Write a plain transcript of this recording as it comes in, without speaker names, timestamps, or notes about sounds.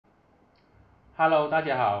Hello， 大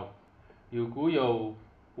家好。有股友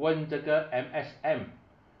问这个 MSM，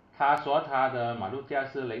 他说他的买入价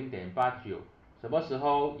是 0.89， 什么时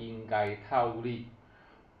候应该套利？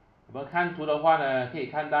我们看图的话呢，可以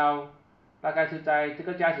看到大概是在这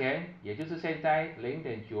个价钱，也就是现在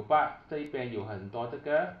 0.98 这一边有很多这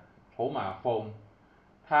个筹码峰，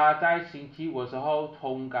它在星期五的时候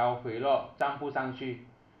冲高回落，站不上去，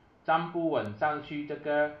站不稳上去这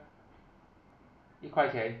个1块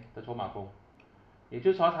钱的筹码峰。也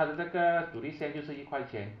就是说，它的这个阻力线就是1块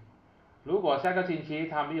钱。如果下个星期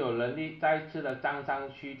它没有能力再次的站上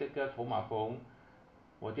去这个筹码峰，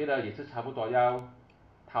我觉得也是差不多要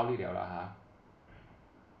套利了哈。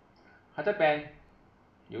它这边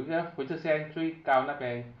有一个灰色线，最高那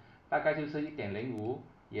边大概就是 1.05，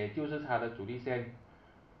 也就是它的阻力线。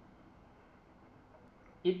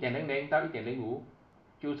1.00到 1.05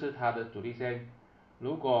 就是它的阻力线。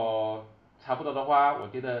如果差不多的话，我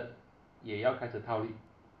觉得也要开始套利。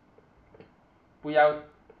不要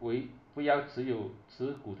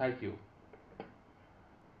持股太久，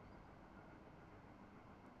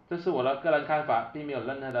这是我的个人看法，并没有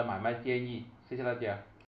任何的买卖建议，谢谢大家。